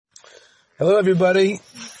Hello, everybody.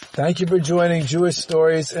 Thank you for joining Jewish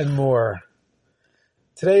Stories and More.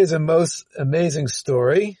 Today is a most amazing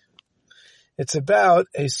story. It's about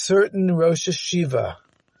a certain Rosh Yeshiva.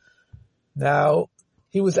 Now,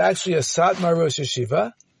 he was actually a Satmar Rosh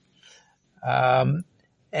Yeshiva,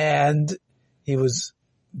 and he was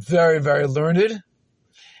very, very learned,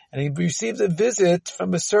 and he received a visit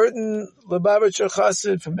from a certain Lubavitcher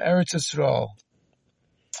Chassid from Eretz Yisrael.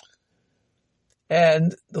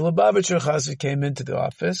 And the Lubavitcher Chassid came into the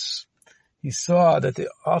office. He saw that the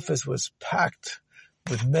office was packed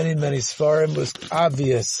with many, many Sfarim. It was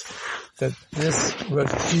obvious that this Rosh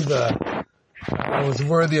Yeshiva was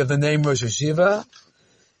worthy of the name Rosh Yeshiva. It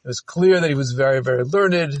was clear that he was very, very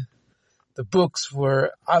learned. The books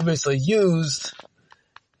were obviously used.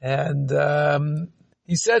 And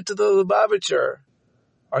he said to the Lubavitcher,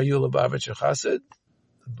 "Are you a Lubavitcher Chassid?"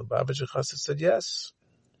 The Lubavitcher Chassid said, "Yes."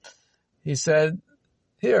 He said,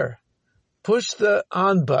 "Here, push the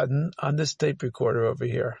on button on this tape recorder over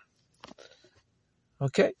here."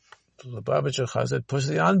 Okay. The Lubavitcher Chassid pushed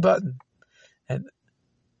the on button. And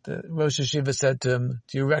the Rosh Yeshiva said to him,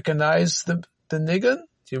 "Do you recognize the Nigun?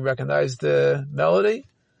 Do you recognize the melody?"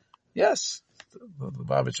 "Yes," the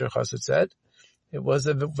Lubavitcher Chassid said. It was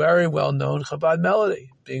a very well-known Chabad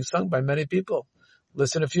melody being sung by many people.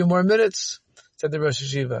 "Listen a few more minutes," said the Rosh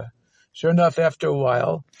Yeshiva. Sure enough, after a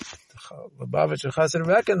while, the Lubavitcher Chassid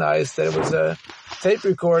recognized that it was a tape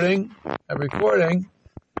recording, a recording.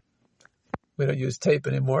 We don't use tape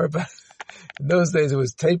anymore, but in those days it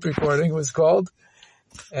was tape recording, it was called.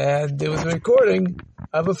 And it was a recording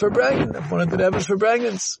of a Farbrengen, of one of the Rebbe's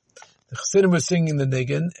Farbrengens. The Chassidim was singing the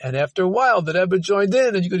Nigun, and after a while the Rebbe joined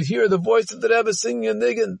in, and you could hear the voice of the Rebbe singing a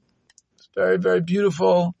Nigun. It's very, very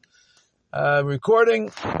beautiful recording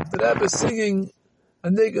of the Rebbe singing a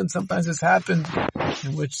Nigun. Sometimes this happened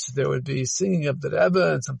in which there would be singing of the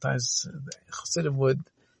Rebbe, and sometimes the Chassidim would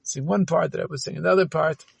sing one part, the Rebbe would sing another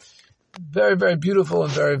part. Very, very beautiful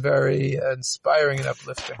and very, very inspiring and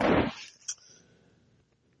uplifting.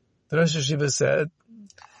 The Rosh Yeshiva said,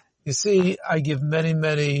 "You see, I give many,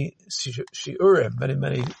 many shiurim,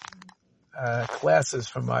 many classes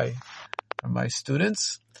for my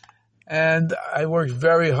students, and I work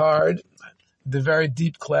very hard, the very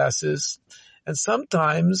deep classes, and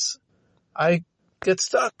sometimes I get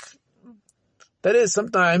stuck. That is,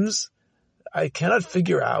 sometimes I cannot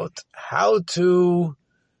figure out how to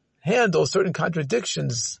handle certain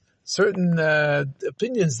contradictions, certain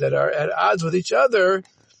opinions that are at odds with each other,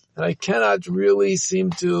 and I cannot really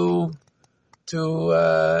seem to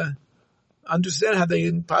understand how they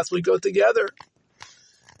can possibly go together.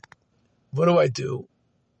 What do?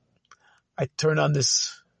 I turn on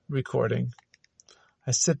this recording.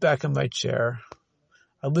 I sit back in my chair.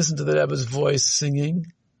 I listen to the Rebbe's voice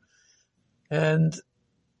singing, and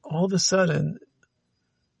all of a sudden,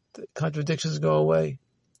 the contradictions go away.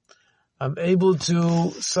 I'm able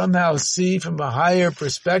to somehow see from a higher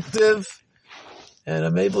perspective, and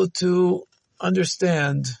I'm able to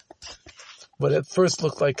understand what at first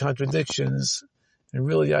looked like contradictions, and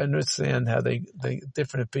really I understand how they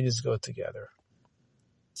different opinions go together."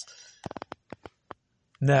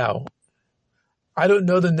 Now, I don't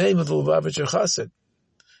know the name of the Lubavitcher Chassid,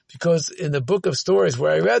 because in the book of stories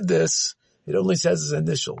where I read this, it only says his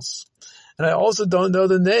initials. And I also don't know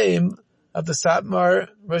the name of the Satmar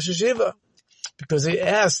Rosh Yeshiva, because he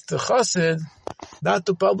asked the Chassid not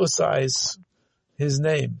to publicize his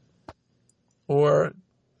name or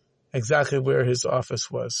exactly where his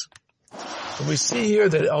office was. But we see here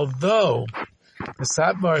that although the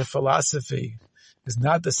Satmar philosophy is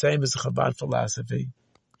not the same as the Chabad philosophy,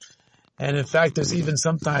 and in fact there's even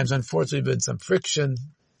sometimes, unfortunately, been some friction,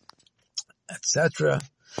 etc.,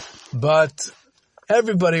 but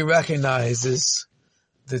everybody recognizes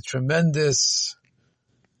the tremendous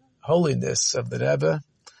holiness of the Rebbe,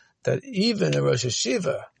 that even a Rosh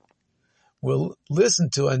Yeshiva will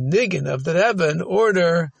listen to a Nigun of the Rebbe in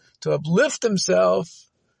order to uplift himself.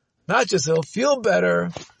 Not just he'll feel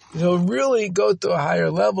better, he'll really go to a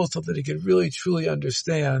higher level so that he can really truly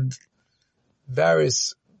understand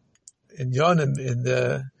various inyanim in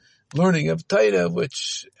the learning of Torah,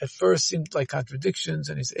 which at first seemed like contradictions,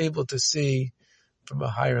 and he's able to see from a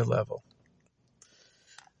higher level.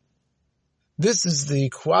 This is the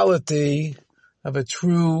quality of a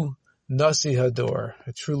true Nasi Hador,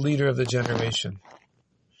 a true leader of the generation.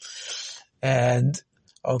 And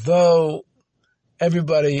although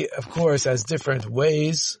everybody, of course, has different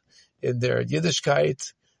ways in their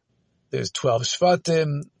Yiddishkeit, there's 12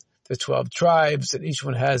 Shvatim, there's 12 tribes, and each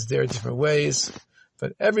one has their different ways.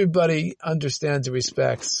 But everybody understands and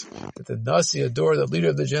respects that the Nasi Hador, the leader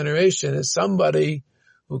of the generation, is somebody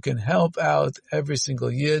who can help out every single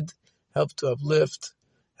Yid, help to uplift,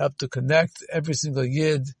 help to connect every single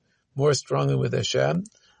Yid more strongly with Hashem.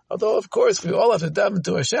 Although, of course, we all have to dive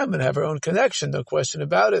into Hashem and have our own connection, no question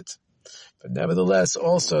about it. But nevertheless,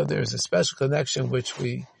 also there's a special connection which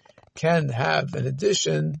we can have in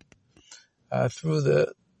addition through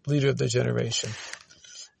the leader of the generation.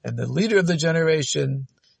 And the leader of the generation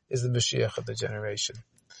is the Mashiach of the generation.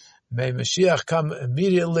 May Mashiach come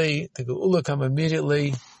immediately, the Geula come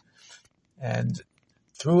immediately, and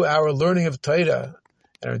through our learning of Torah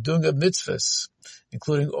and our doing of mitzvahs,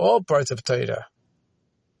 including all parts of Torah,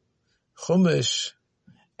 Chumash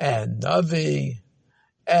and Navi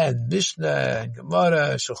and Mishnah and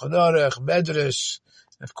Gemara, Shulchan Aruch, Medrash,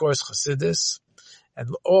 and of course Chassidus, and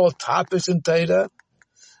all topics in Torah,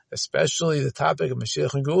 especially the topic of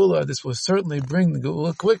Mashiach and Geula, this will certainly bring the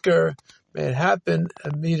Geula quicker. May it happen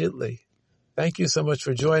immediately. Thank you so much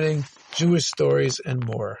for joining Jewish Stories and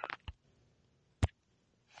More.